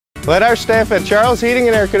Let our staff at Charles Heating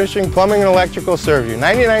and Air Conditioning, Plumbing and Electrical serve you.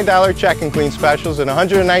 $99 check and clean specials and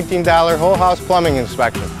 $119 whole house plumbing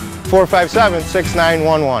inspection.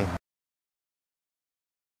 457-6911.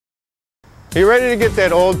 Are you ready to get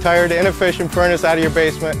that old, tired, inefficient furnace out of your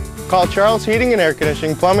basement? Call Charles Heating and Air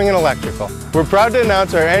Conditioning, Plumbing and Electrical. We're proud to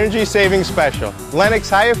announce our energy saving special. Lennox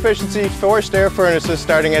high efficiency forced air furnaces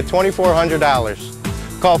starting at $2,400.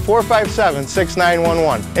 Call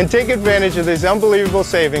 457-6911 and take advantage of these unbelievable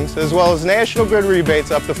savings as well as National Grid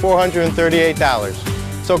rebates up to $438.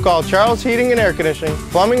 So call Charles Heating and Air Conditioning,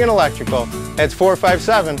 Plumbing and Electrical at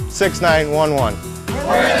 457-6911.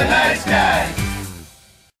 We're the nice guys.